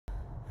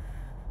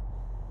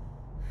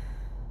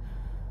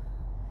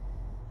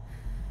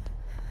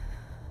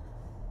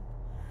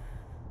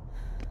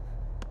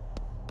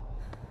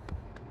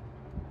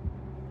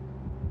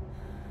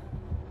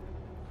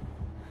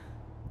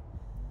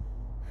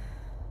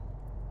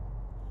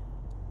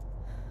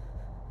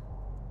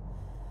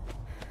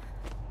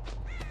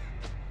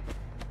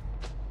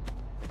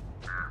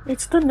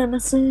It's the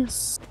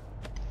nemesis.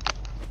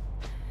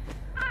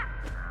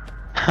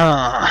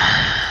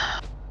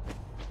 Huh.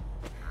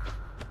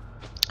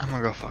 I'm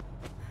gonna go fuck.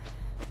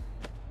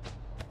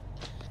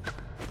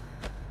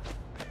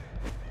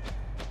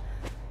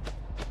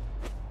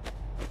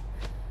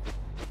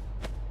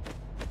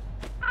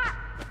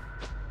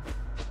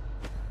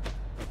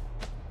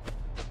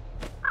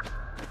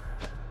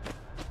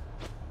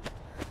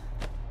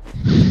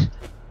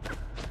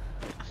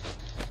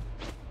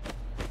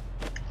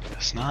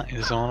 Guess not, he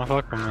doesn't wanna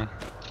fuck with me.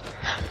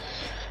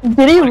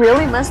 Did he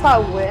really mess that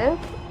whip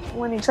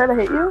when he tried to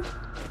hit you?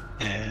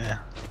 Yeah.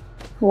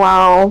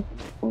 Wow.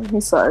 He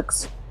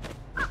sucks.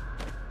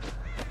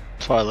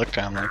 That's why I looked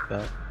at him like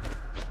that.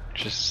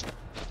 Just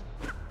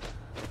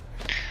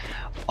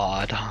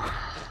odd.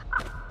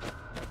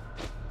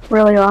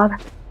 Really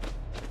odd.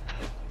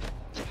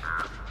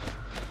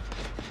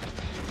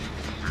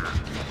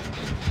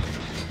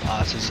 Oh,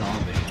 it's a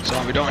zombie.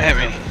 Zombie, don't hit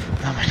me.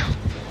 Oh my god.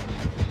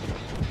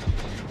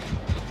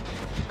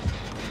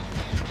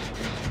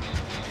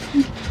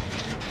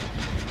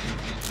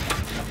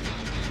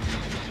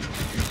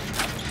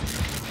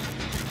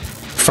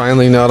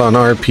 Finally not on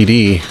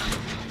RPD.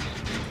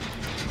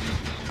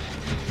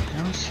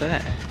 Don't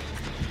say.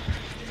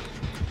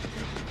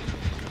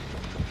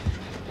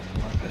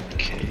 Love it,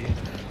 Kate.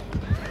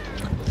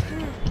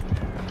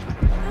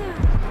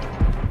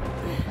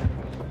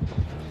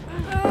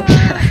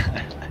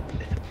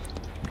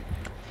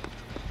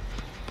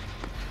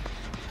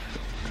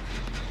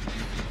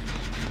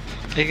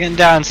 Taking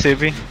down,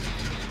 Subi.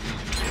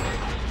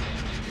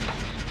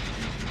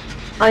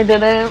 I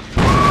didn't.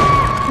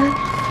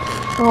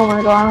 Oh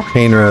my god.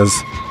 Pain res.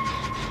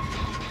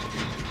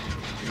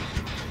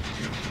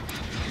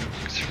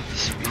 Thanks for the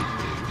speed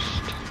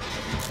boost.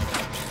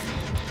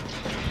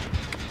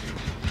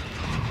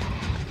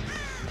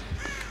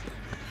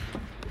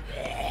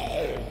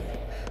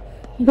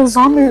 The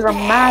zombies are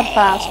mad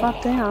fast,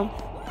 god damn.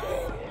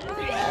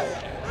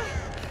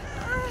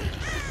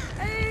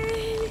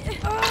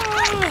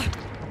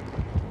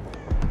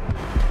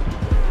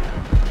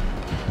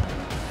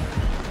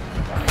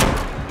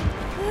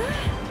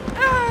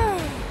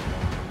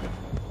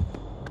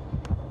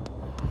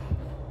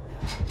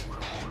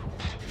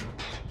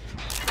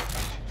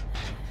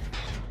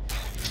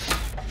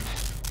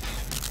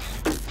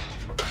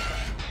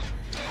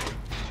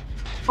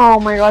 Oh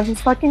my god,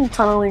 he's fucking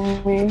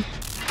tunneling me.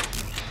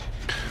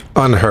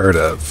 Unheard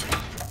of.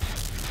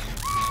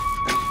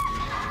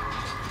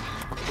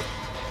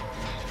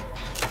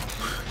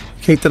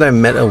 Kate that I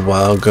met a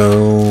while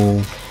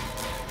ago.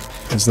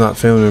 It's not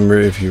family member.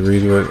 If you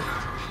read what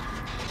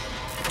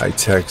I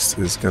text,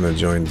 is gonna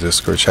join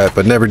Discord chat,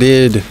 but never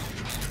did,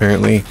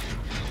 apparently.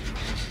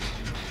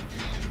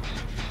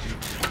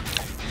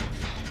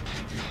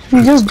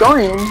 He just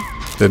joined.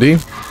 Did he?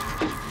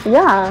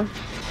 Yeah.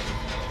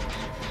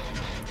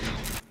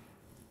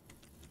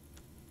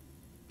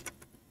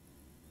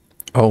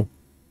 Oh.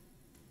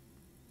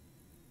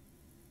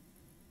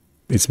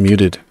 It's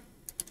muted.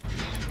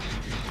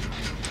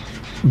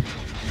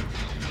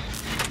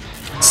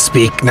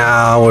 Speak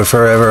now or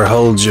forever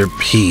hold your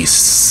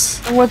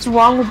peace. What's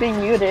wrong with being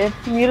muted?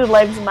 Muted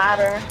lives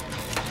matter.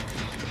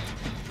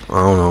 I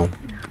don't know.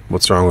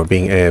 What's wrong with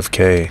being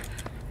AFK?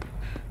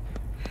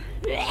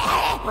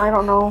 I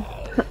don't know.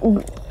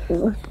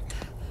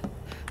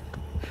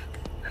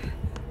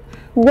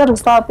 You gotta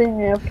stop being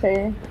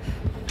AFK.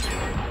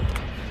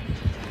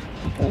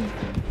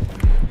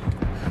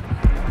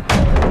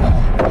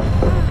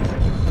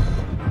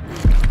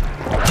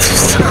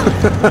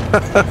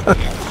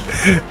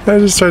 I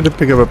just tried to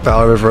pick up a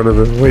pallet in front of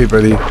him. Wait,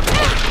 buddy.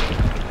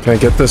 Can I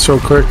get this real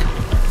quick?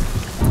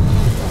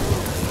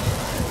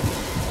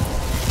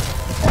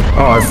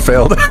 Oh, I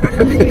failed.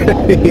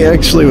 He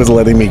actually was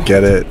letting me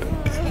get it.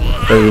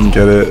 I didn't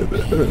get it.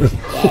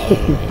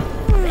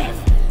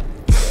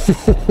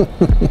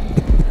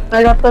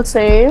 I got the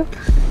save.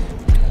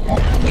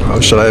 Oh,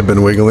 should I have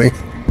been wiggling?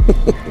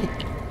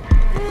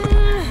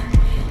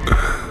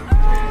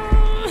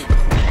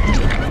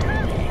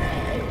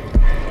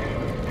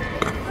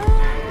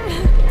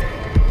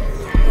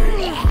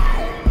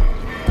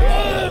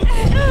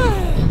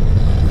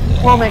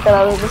 We'll make it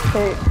out of this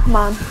pit. Come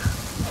on.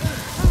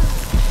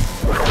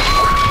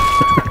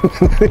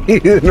 He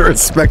didn't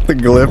respect the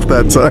glyph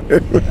that time.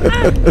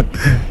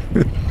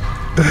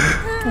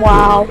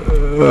 Wow.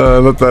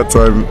 Not that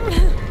time.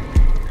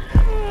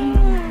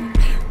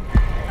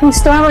 We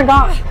still haven't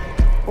got,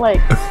 like,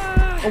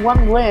 one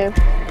glyph.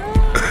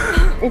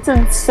 It's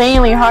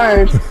insanely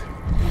hard.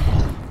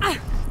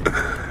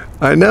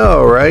 I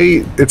know,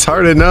 right? It's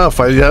hard enough.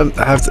 I don't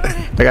have to,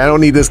 like, I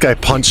don't need this guy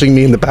punching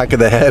me in the back of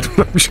the head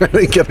when I'm trying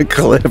to get a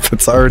glyph.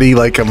 It's already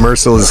like a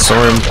merciless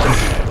storm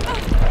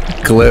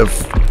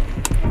glyph.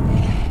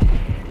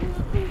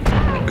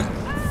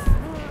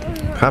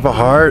 Have a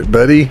heart,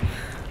 buddy.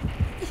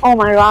 Oh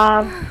my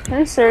god. Are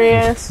you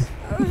serious?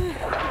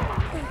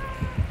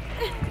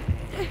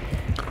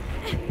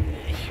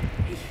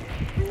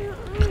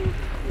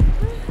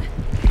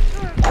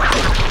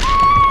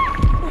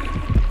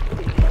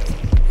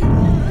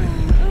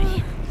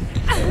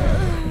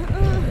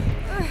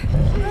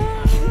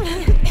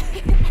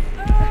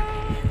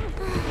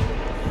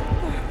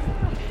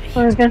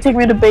 So he's gonna take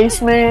me to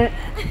basement.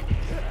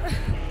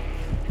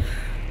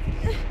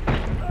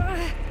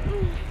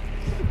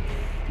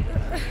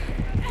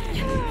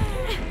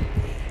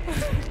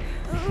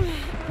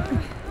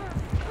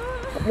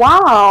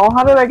 Wow,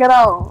 how did I get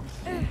out?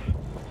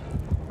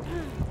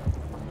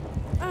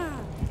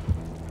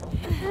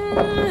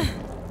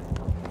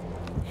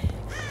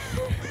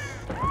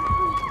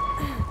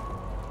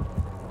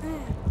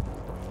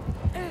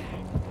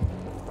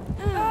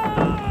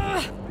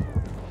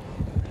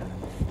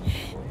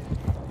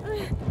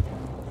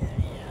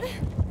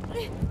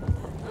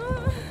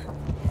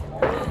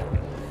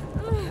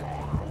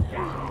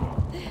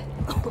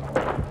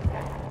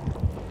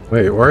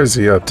 Wait, where is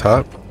he up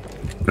top?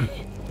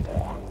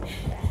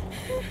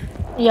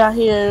 Yeah,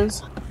 he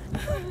is.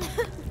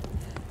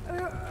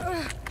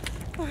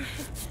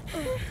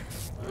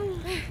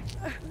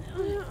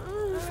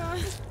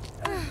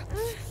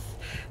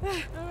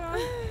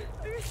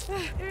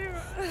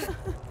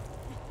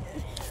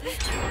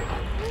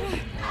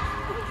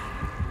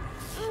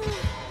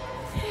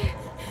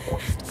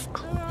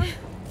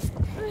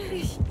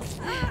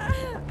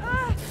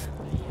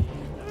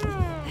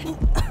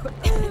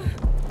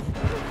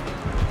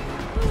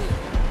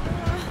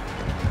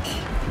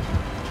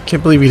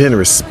 Can't believe he didn't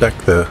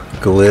respect the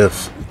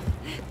glyph.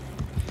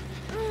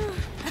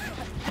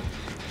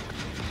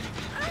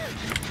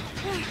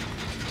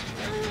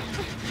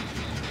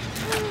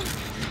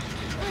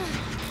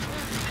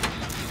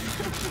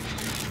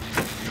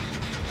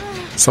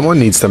 Someone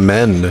needs to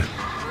mend.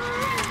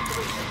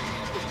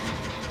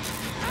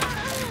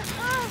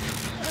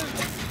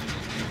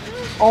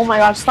 Oh my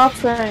god, stop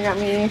staring at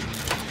me.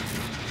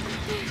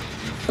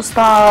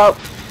 Stop.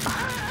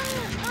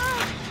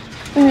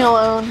 Leave me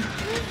alone.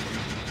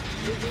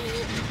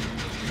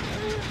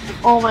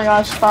 Oh my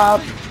gosh, stop.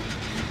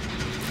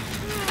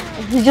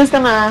 He's just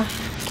gonna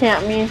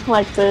camp me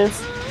like this.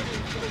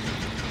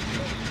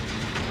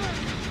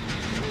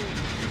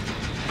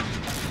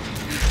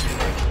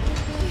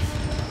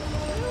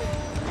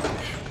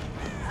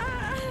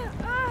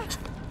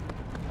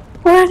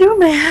 What do I do,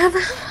 man?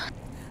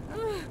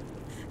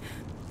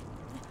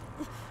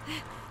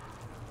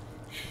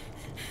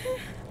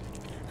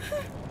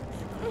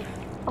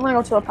 I'm gonna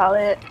go to a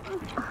pallet.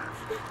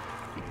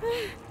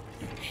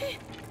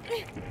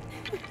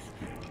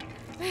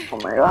 Oh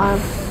my god.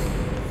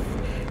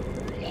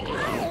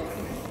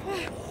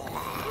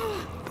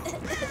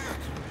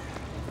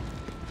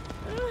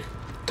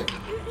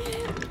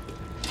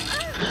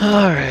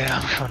 Alright,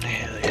 I'm coming to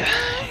heal you.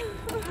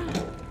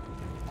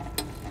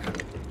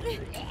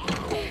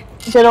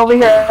 Get over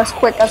here as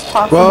quick as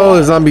possible. Whoa,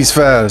 the zombie's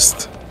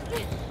fast.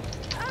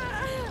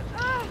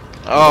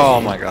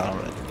 Oh my god, I'm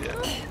an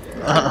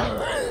idiot.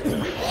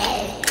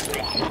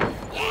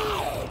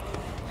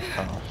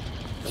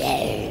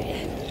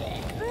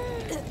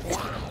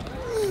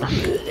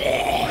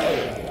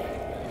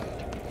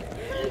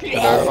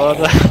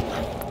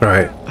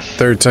 Alright,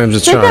 third time's a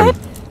charm.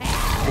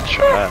 Good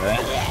try.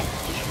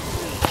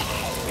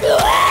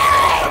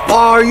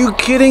 Oh, are you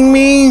kidding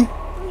me?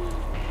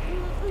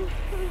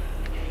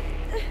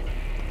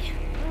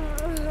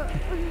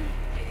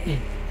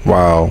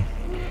 Wow.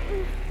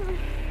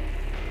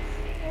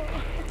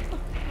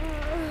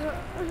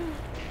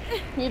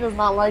 He does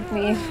not like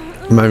me.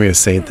 I'm not gonna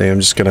say anything. I'm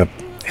just gonna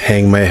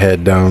hang my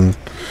head down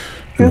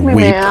Excuse and me,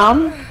 weep.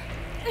 ma'am.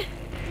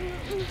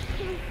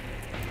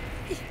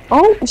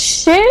 Oh,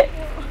 shit.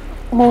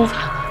 Move.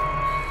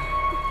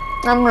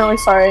 I'm really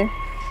sorry.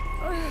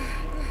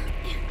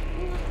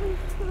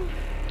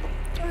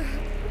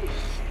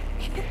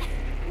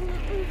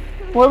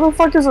 What the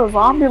fuck is a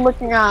zombie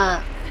looking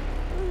at?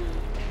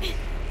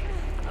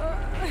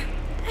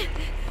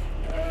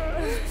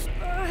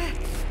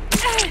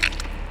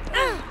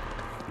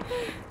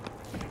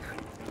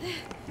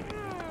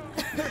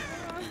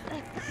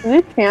 Is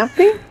he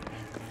camping?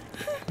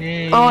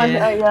 Yeah. Oh,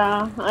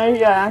 yeah,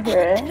 I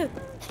hear it.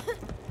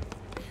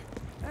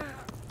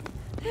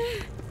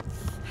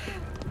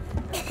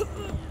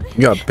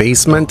 You got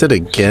basemented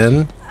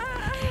again?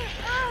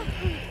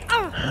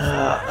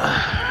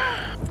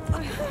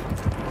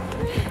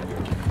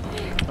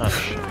 Oh,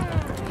 shit.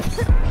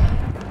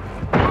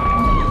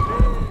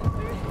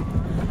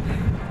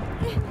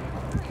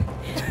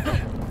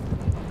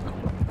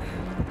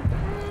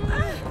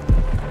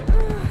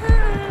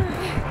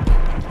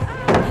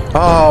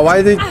 Oh,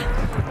 why'd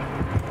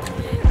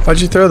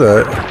you throw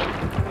that?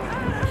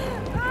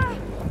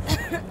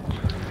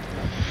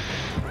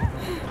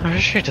 I'm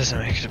sure it doesn't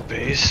make it a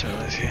base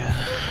with you.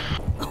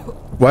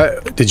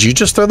 What? Did you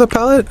just throw the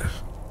pallet?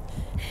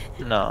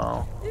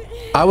 No.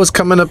 I was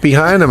coming up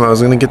behind him. I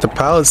was gonna get the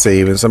pallet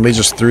save, and somebody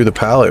just threw the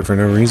pallet for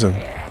no reason.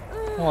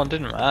 Well, it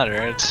didn't matter.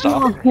 It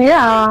stopped. Oh,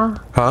 yeah.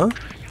 Huh?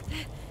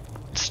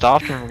 It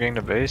stopped him from getting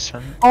to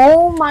basement.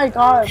 Oh my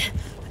god.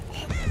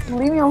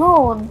 Leave me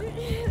alone.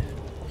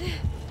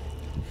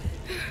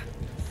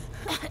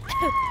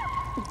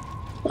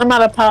 I'm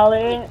at a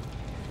pallet.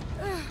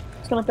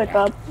 Just gonna pick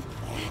up.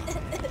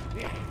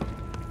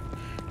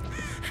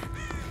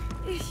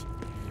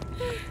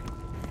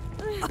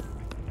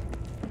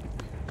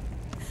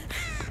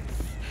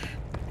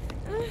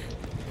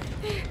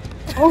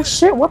 Oh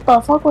shit, what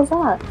the fuck was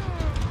that?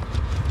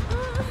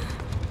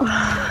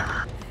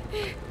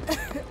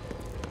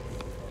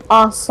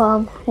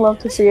 Awesome. Love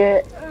to see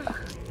it.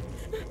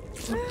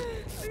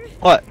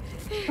 What?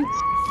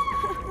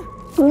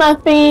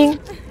 Nothing.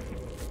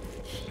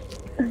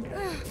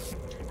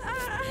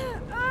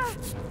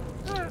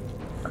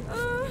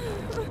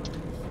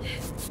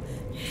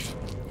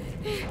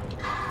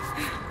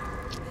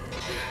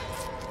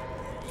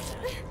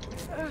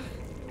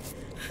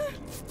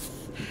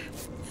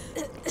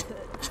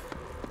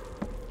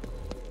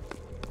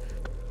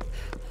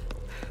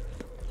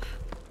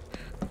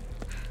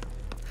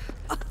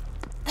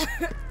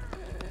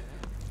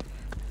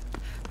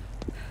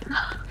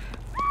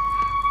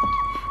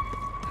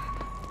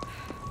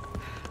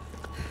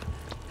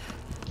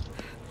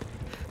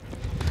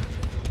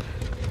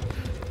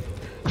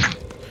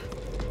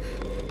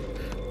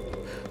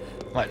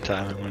 My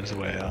timing was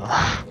way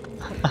off.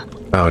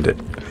 Found it.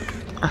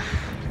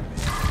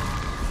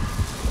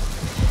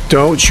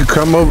 Don't you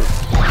come over.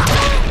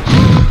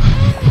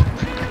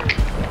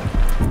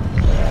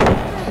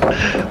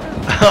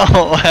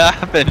 Oh, what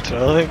happened,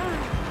 Charlie?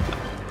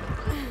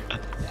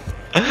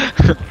 You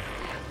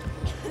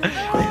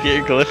get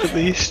your glyph at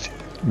least?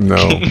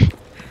 No.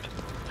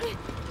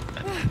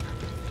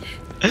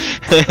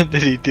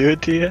 Did he do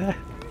it to you?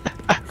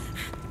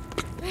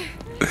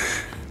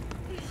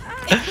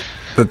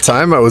 The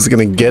time I was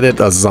gonna get it,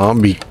 a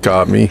zombie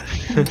got me.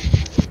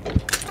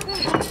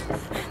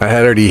 I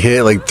had already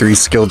hit like 3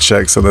 skill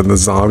checks and then the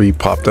zombie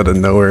popped out of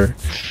nowhere.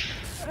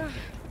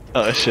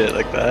 Oh shit,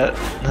 like that?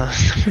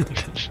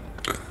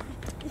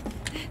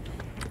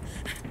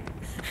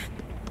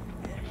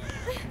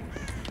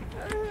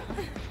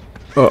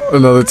 Oh,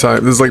 another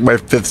time. This is like my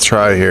 5th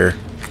try here.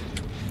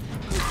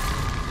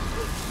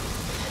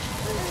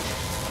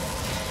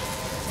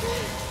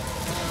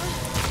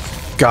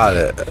 Got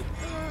it.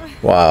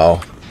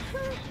 Wow.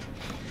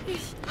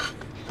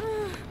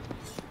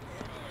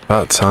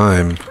 About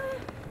time.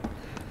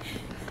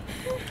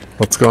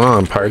 What's going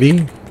on?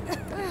 Party?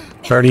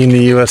 Party in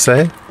the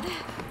USA?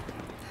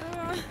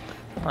 Oh,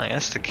 I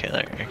guess the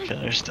killer. Your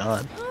killer's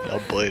done.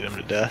 Y'all bullied him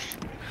to death.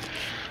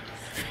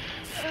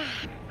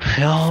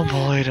 Y'all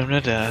bullied him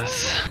to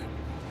death.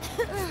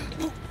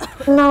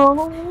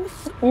 No.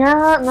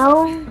 Yeah,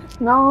 no.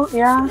 No,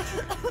 yeah.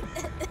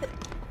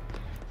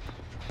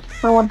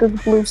 I want this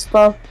blue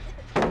stuff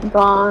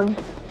gone.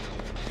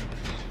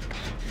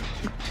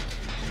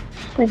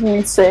 Making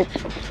me sick.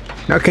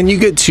 Now, can you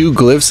get 2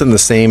 glyphs in the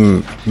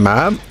same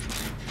map? I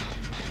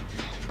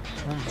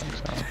don't think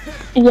so.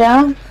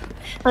 Yeah.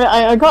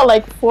 I got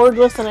like 4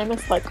 glyphs and I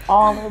missed like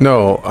all of them.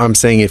 No, I'm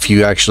saying if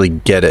you actually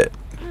get it,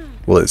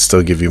 will it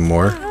still give you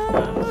more?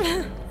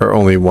 Or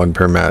only 1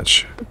 per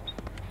match?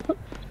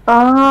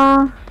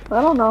 I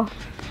don't know.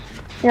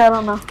 Yeah, I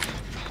don't know.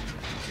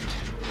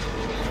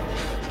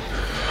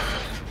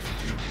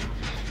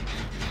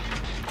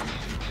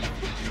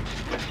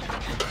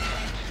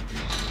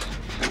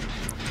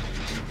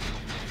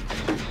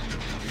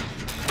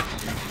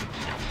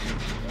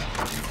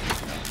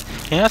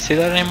 Can you not see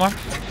that anymore?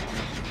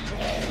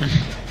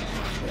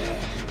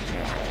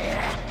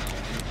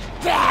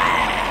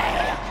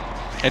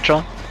 Hey,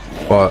 Troll?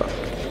 What?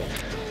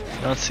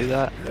 You don't see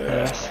that?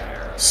 Yes.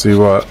 See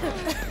what?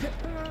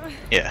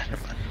 Yeah,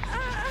 never mind.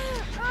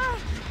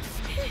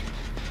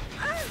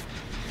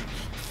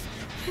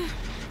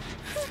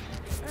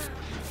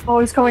 Oh,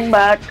 he's coming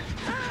back.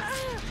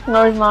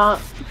 No, he's not.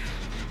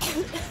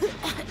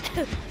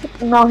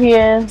 No, he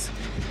is.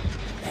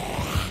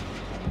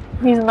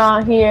 He's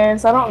not, he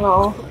is. I don't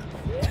know.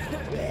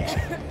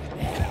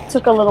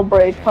 Took a little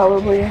break,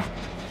 probably.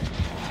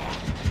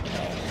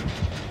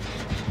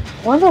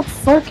 Where the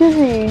fuck is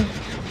he?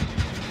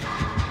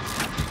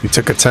 He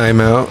took a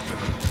timeout.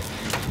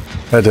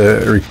 Had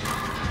to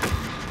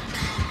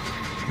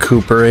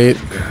recuperate.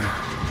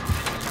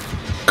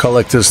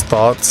 Collect his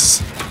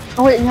thoughts.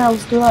 Oh wait, yeah,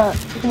 let's do that.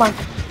 Come on.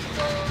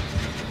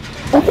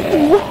 What the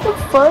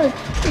fuck?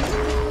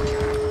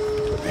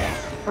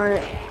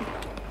 Alright.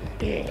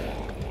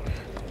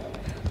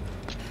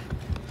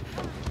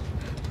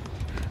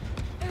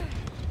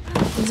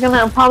 He's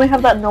gonna probably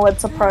have that no-ed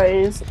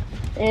surprise.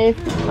 If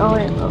oh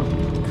wait, no.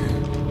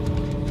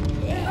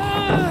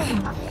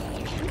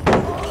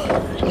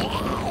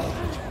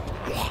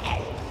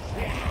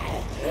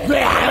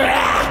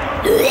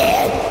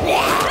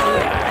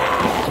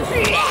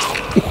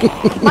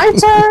 My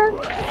turn.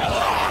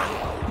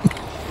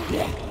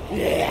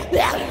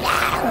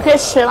 Get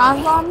shit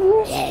on,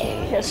 zombie.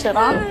 Get shit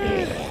on.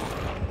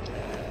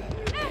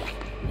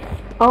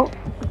 Oh,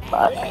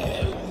 fuck.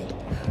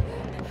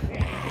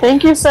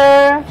 Thank you,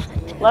 sir.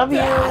 Love you.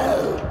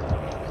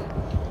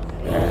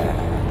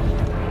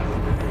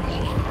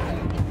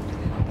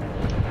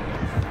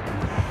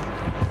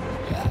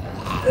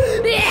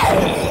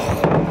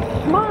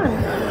 Come on.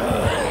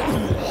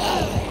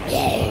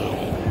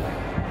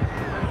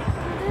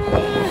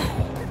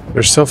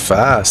 They're so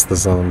fast, the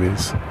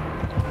zombies.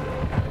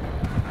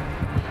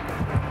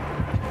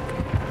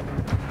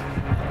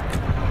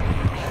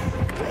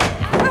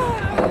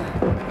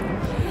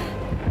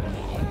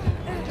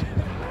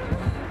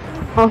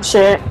 Oh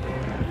shit.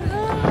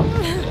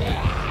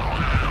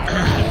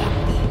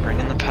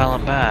 Bringing the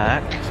pallet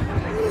back.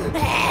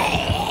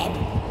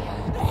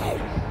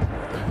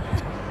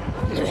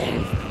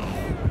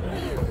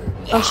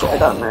 Oh shit, I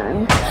got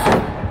mine.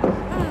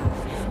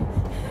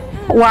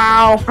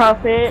 Wow,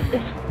 Prophet. You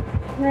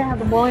didn't have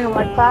to bully him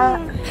like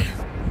that.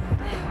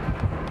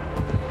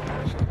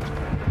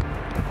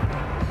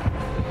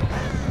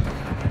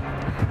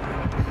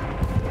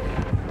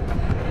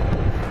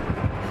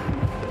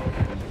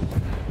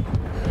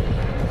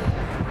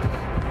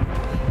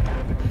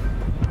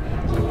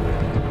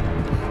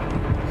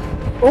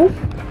 Oh.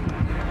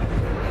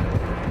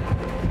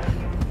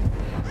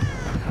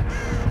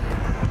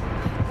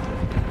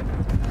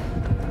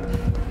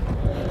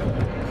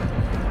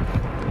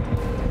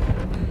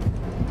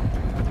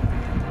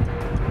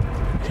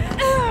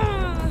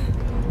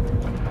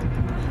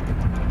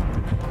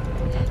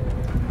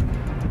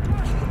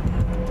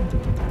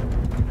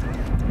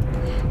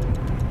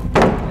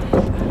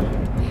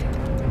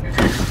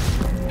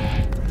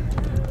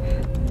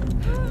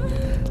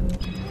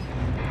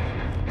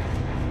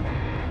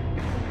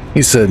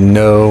 He said,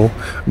 no,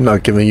 I'm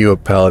not giving you a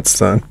pallet,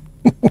 son.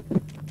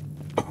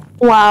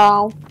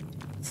 Wow.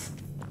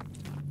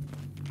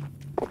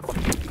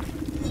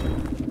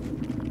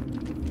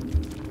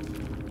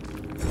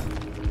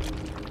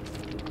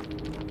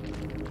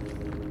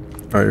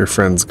 Alright, your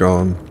friend's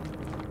gone.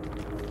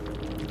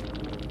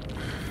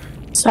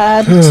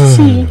 Sad to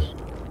see.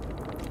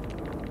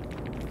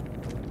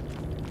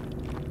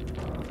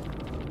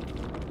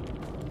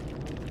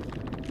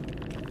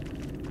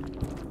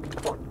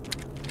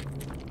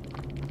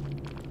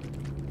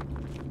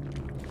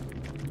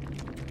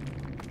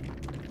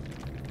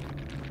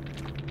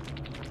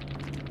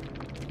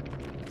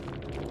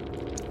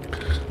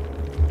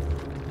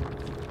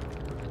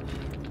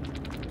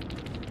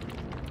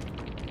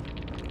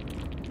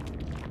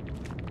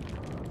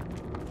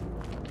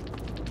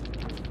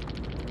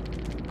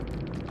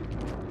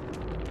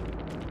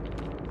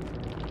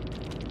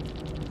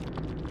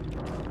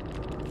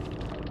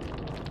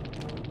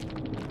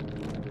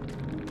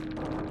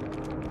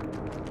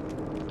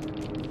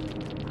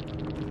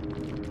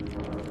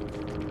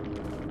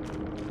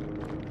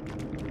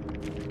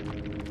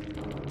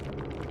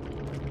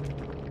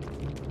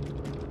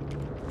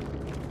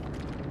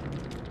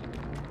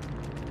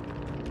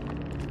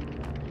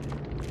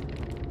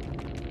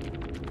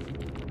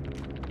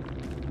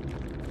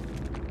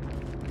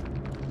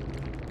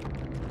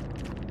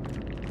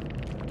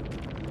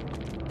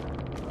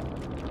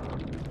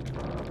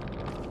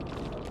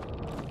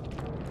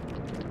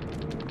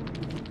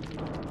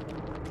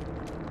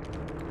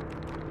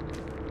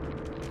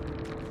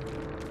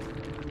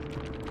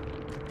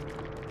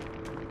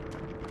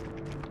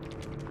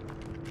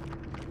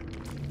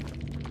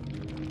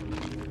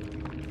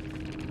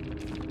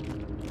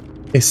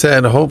 He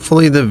said,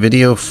 hopefully the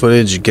video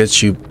footage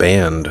gets you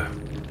banned.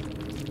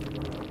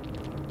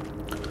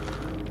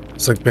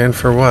 It's like, banned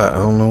for what? I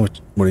don't know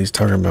what he's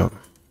talking about.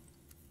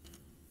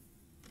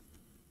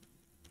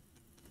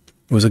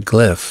 It was a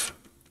glyph.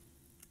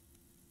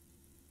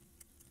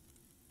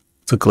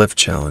 It's a glyph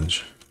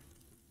challenge.